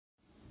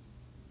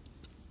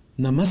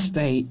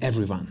Namaste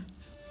everyone.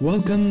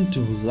 Welcome to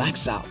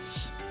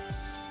Laxals.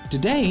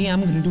 Today I'm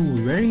going to do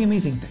a very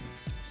amazing thing.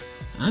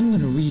 I'm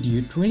going to read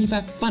you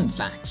 25 fun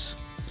facts.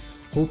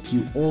 Hope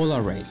you all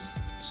are ready.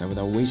 So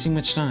without wasting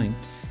much time,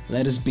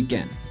 let us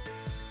begin.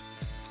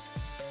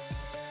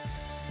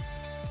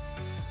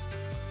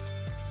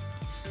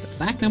 The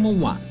fact number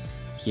 1.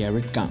 Here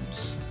it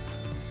comes.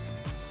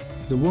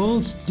 The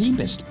world's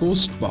deepest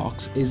post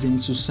box is in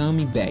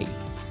Susami Bay,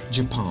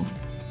 Japan.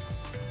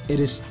 It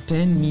is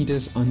 10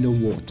 meters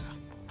underwater.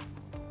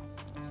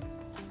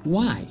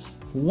 Why?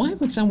 Why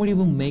would somebody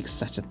will make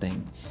such a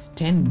thing?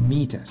 10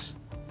 meters.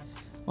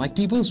 Like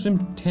people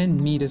swim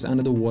 10 meters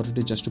under the water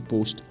just to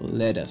post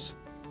letters.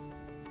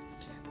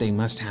 They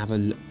must have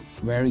a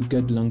very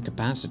good lung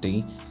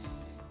capacity.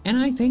 And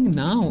I think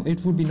now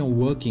it would be not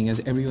working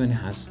as everyone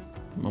has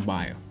a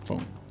mobile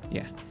phone.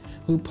 Yeah.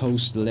 Who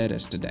posts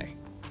letters today?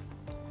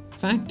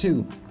 Fact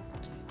 2.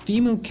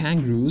 Female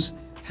kangaroos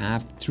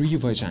have 3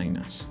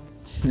 vaginas.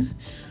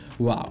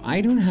 Wow, I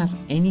don't have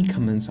any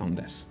comments on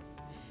this.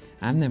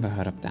 I've never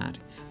heard of that.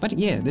 But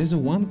yeah, there's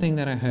one thing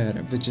that I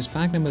heard, which is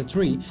fact number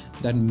 3,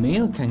 that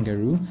male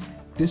kangaroo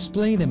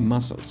display their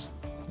muscles,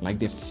 like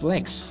they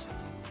flex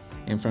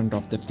in front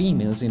of the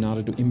females in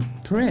order to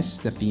impress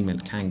the female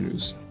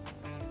kangaroos.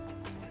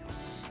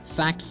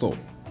 Fact 4.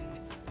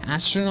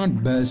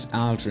 Astronaut Buzz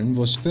Aldrin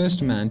was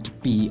first man to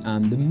pee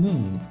on the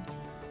moon.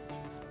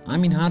 I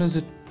mean, how does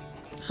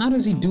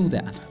he do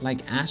that?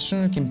 Like,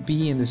 astronaut can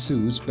pee in the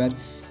suits, but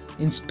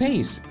in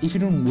space, if you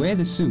don't wear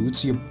the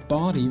suits, your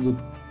body will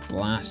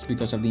blast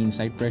because of the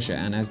inside pressure,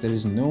 and as there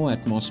is no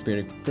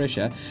atmospheric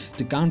pressure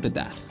to counter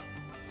that.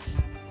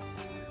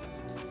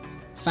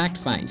 Fact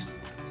 5.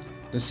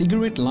 The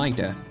cigarette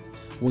lighter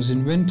was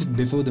invented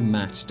before the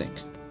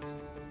matchstick.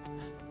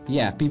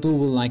 Yeah, people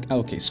will like,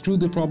 okay, screw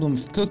the problem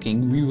of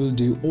cooking, we will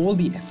do all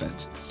the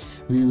efforts.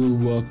 We will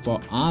work for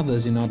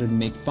hours in order to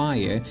make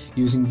fire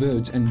using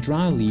woods and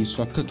dry leaves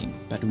for cooking,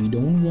 but we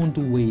don't want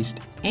to waste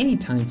any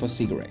time for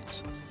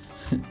cigarettes.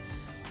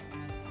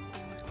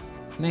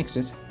 Next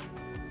is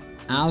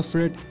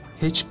Alfred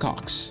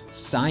Hitchcock's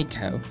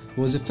Psycho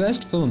was the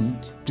first film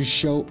to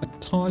show a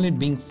toilet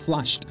being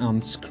flushed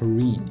on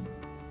screen.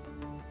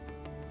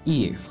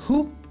 Ew,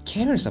 who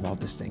cares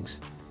about these things?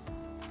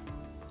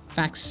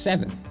 Fact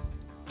 7.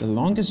 The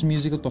longest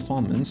musical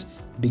performance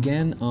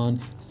began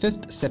on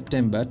 5th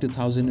September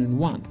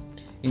 2001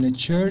 in a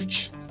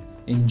church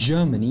in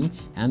Germany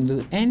and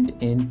will end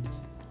in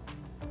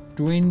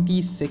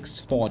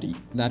 2640.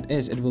 That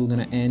is, it will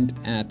gonna end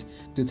at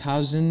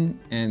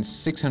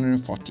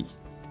 2640.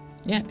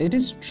 Yeah, it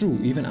is true.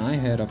 Even I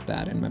heard of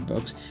that in my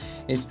books.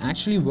 It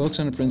actually works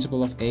on the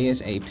principle of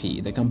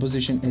ASAP. The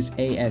composition is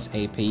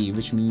ASAP,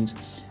 which means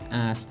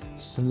as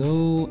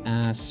slow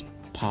as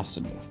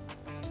possible.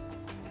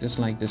 Just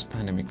like this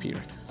pandemic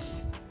period.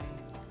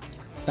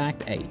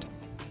 Fact 8.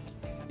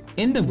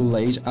 In the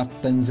village of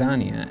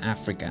Tanzania,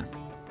 Africa,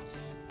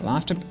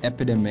 laughter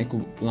epidemic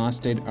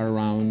lasted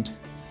around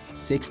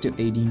 6 to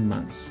 18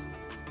 months.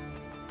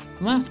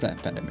 Laughter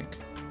epidemic,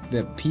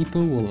 where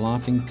people were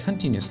laughing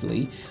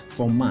continuously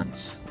for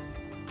months.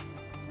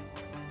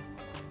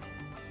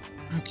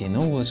 Okay,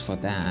 no words for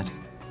that.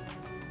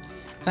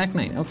 Fact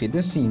 9. Okay,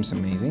 this seems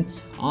amazing.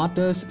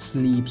 Otters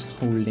sleeps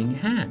holding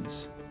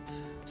hands.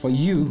 For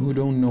you who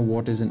don't know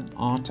what is an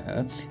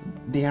otter,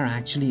 they are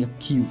actually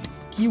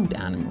cute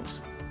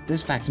animals.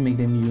 This fact makes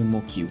them even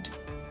more cute.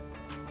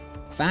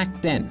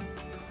 Fact 10.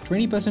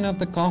 20% of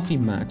the coffee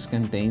mugs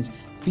contains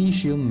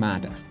fecal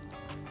matter.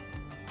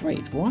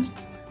 Wait, what?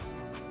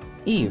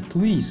 Ew,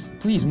 please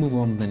move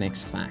on to the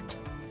next fact.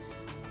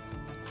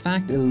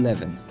 Fact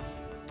 11.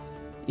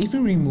 If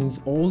you remove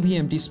all the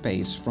empty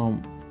space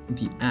from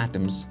the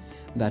atoms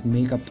that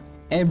make up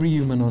every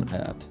human on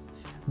Earth,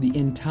 the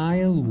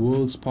entire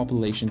world's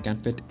population can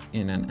fit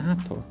in an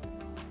apple.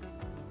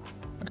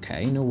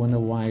 Okay, no wonder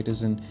why it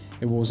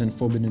wasn't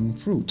forbidden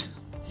fruit.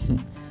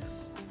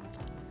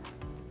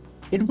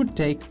 It would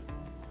take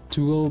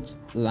 12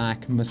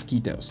 lakh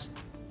mosquitoes,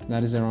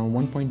 that is around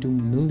 1.2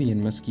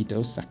 million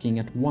mosquitoes sucking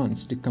at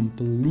once, to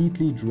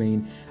completely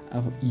drain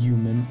a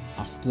human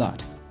of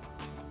blood.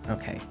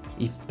 Okay,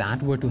 if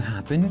that were to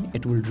happen,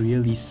 it would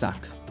really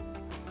suck.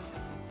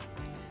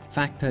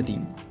 Fact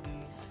 13.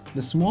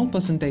 The small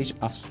percentage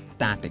of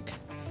static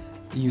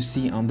you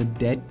see on the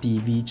dead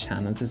TV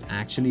channels is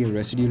actually a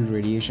residual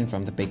radiation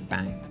from the Big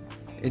Bang.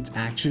 It's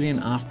actually an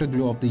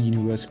afterglow of the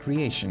universe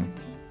creation.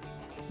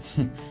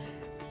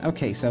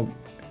 Okay, so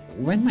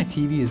when my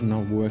TV is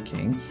not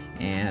working,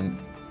 and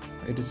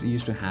it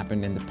used to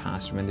happen in the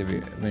past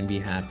when we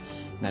had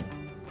that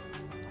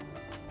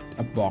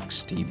a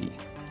box TV.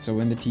 So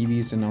when the TV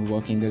is not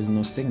working, there's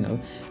no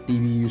signal.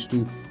 TV used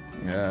to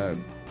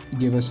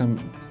give us some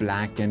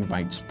black and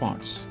white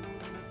spots.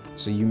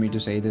 So you mean to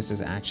say this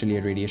is actually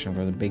a radiation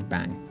from the Big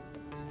Bang?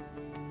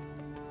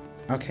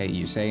 Okay,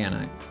 you say,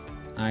 and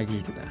I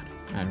agree to that.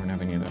 I don't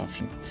have any other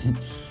option.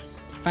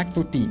 Fact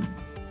 14.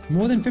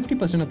 More than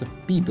 50% of the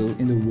people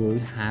in the world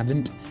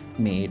haven't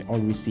made or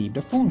received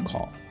a phone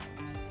call.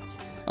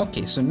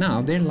 Okay, so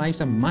now their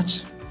lives are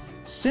much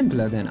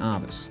simpler than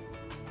ours.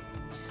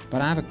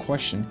 But I have a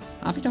question.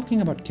 Are we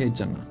talking about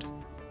kids or not?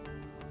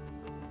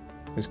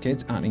 Because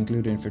kids are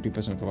included in 50%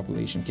 of the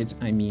population. Kids,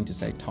 I mean to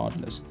say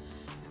toddlers.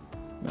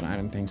 But I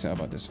don't think so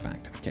about this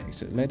fact. Okay,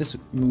 so let us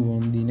move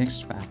on to the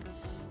next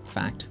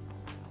fact.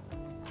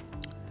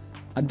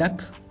 A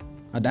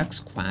duck's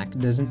quack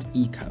doesn't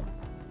echo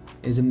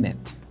is a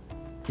myth.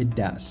 It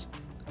does.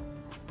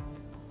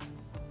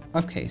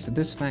 Okay, so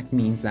this fact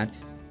means that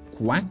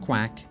quack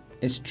quack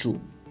is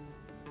true.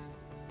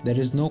 There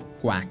is no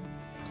quack.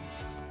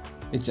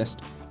 It's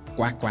just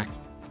quack quack,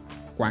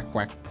 quack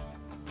quack.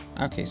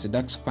 Okay, so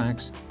duck's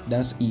quacks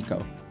does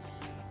echo.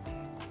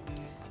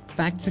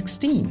 Fact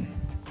 16.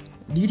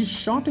 Due to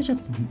shortage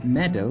of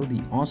metal, the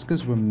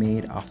Oscars were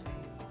made of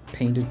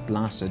painted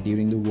plaster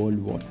during the World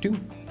War II.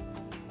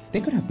 They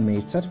could have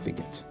made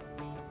certificates.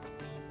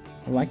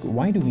 Like,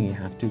 why do we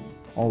have to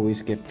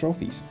always give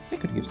trophies? They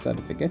could give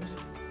certificates.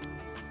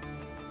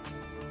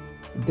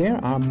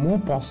 There are more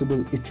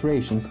possible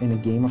iterations in a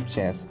game of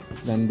chess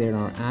than there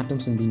are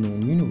atoms in the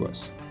known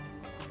universe.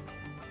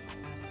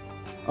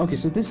 Okay,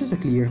 so this is a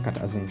clear-cut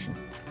assumption.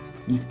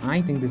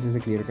 I think this is a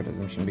clear-cut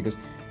assumption because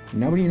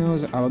nobody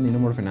knows about the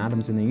number of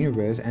atoms in the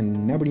universe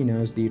and nobody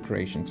knows the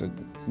iteration, so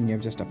you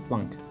have just a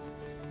flunk.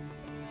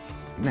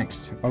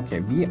 Next,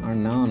 okay, we are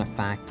now on a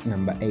fact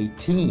number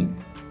 18.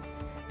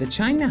 The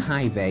China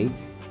Highway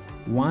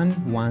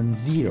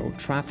 110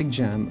 traffic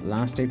jam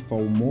lasted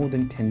for more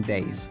than 10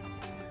 days.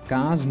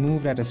 Cars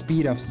moved at a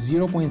speed of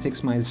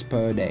 0.6 miles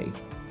per day.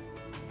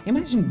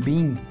 Imagine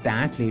being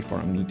that late for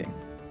a meeting.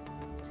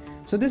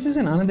 So this is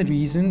another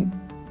reason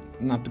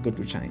not to go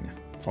to China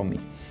for me.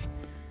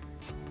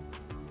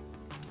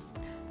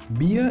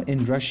 Beer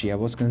in Russia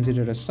was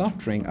considered a soft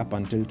drink up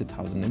until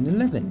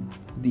 2011.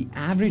 The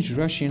average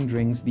Russian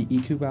drinks the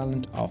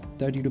equivalent of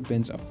 32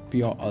 pints of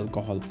pure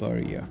alcohol per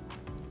year.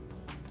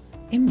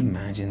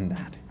 Imagine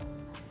that.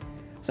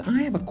 So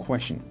I have a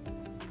question.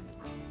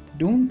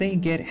 Don't they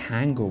get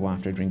hangover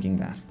after drinking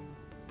that?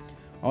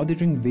 Or they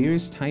drink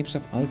various types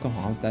of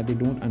alcohol that they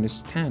don't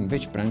understand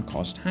which brand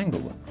caused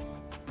hangover?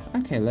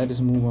 Okay, let us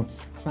move on.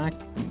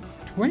 Fact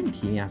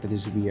 20 after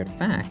this weird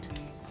fact.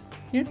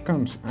 Here it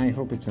comes. I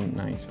hope it's a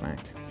nice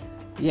fact.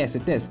 Yes,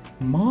 it is.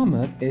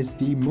 Mohammed is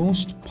the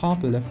most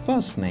popular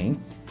first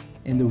name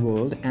in the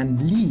world and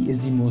Lee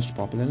is the most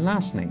popular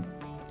last name.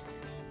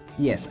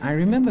 Yes, I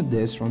remember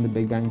this from the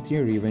Big Bang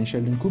Theory when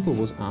Sheldon Cooper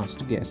was asked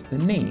to guess the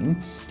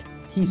name.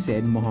 He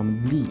said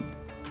Muhammad Lee,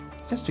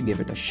 just to give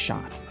it a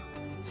shot.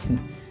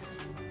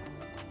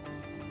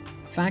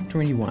 Fact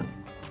 21.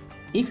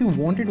 If you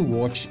wanted to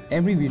watch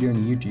every video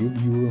on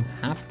YouTube, you will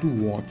have to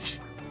watch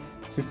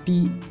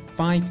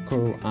 55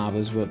 crore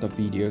hours worth of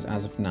videos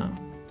as of now,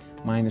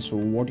 minus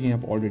what you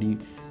have already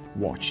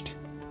watched.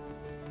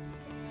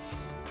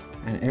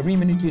 And every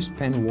minute you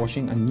spend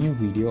watching a new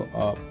video,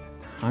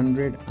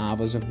 100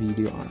 hours of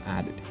video are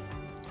added.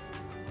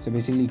 So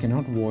basically you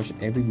cannot watch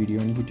every video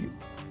on YouTube.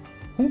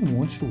 Who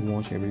wants to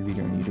watch every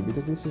video on YouTube?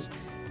 Because this is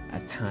a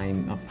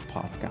time of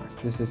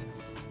podcast. This is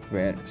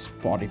where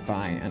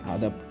Spotify and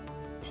other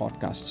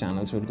podcast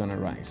channels are gonna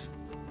rise.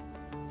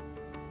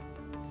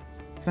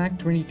 Fact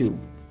 22.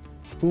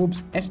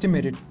 Forbes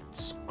estimated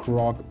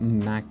Scrog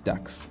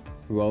McDuck's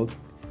wealth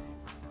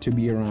to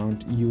be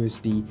around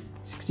USD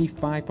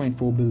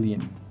 65.4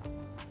 billion.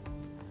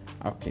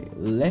 Okay,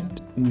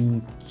 let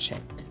me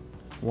check.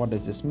 What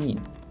does this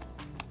mean?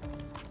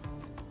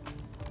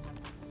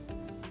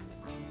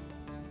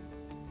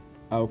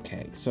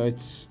 Okay, so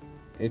it's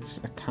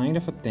a kind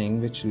of a thing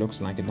which looks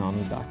like a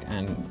Donald Duck,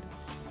 and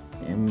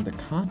in the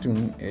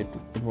cartoon it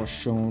was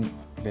shown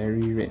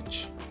very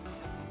rich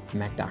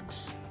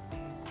McDucks.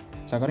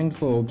 So according to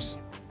Forbes,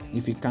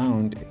 if you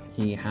count,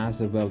 he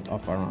has a wealth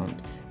of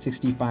around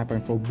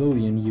 65.4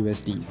 billion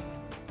USDs.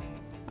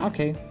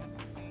 Okay,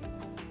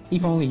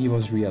 if only he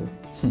was real.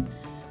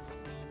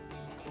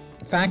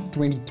 Fact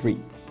 23.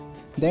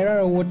 There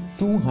are over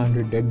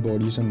 200 dead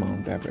bodies on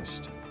Mount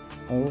Everest.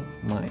 Oh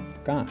my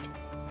god.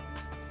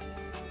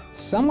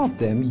 Some of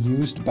them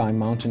used by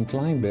mountain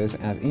climbers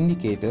as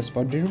indicators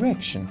for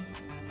direction.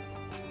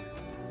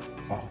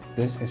 Oh,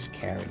 this is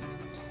scary.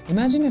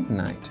 Imagine at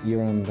night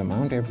you're on the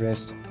Mount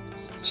Everest,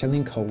 it's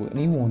chilling cold,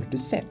 and you wanted to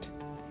sit.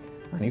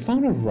 And you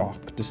found a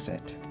rock to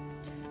sit.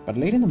 But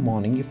late in the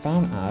morning you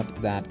found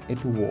out that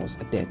it was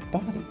a dead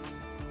body.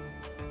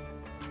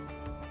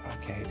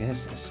 Okay,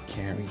 this is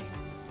scary.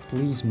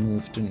 Please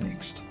move to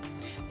next.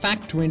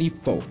 Fact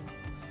 24.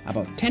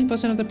 About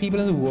 10% of the people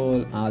in the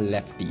world are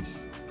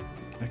lefties.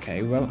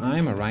 Okay, well,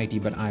 I'm a righty,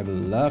 but I will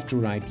love to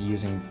write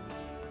using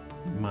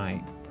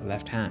my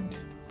left hand.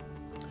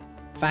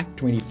 Fact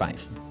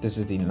 25. This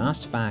is the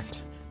last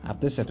fact of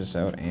this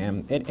episode,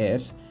 and it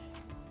is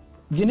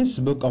Guinness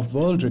Book of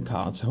World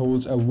Records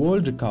holds a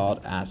world record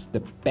as the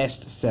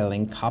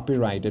best-selling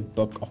copyrighted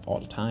book of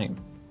all time.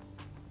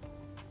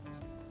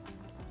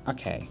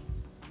 Okay.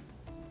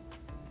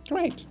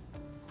 Great.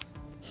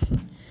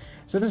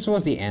 So this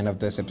was the end of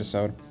this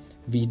episode.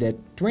 We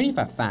did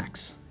 25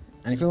 facts.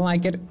 And if you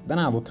like it, then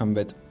I will come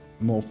with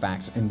more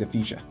facts in the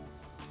future.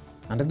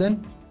 Until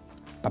then,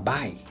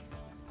 Bye-bye.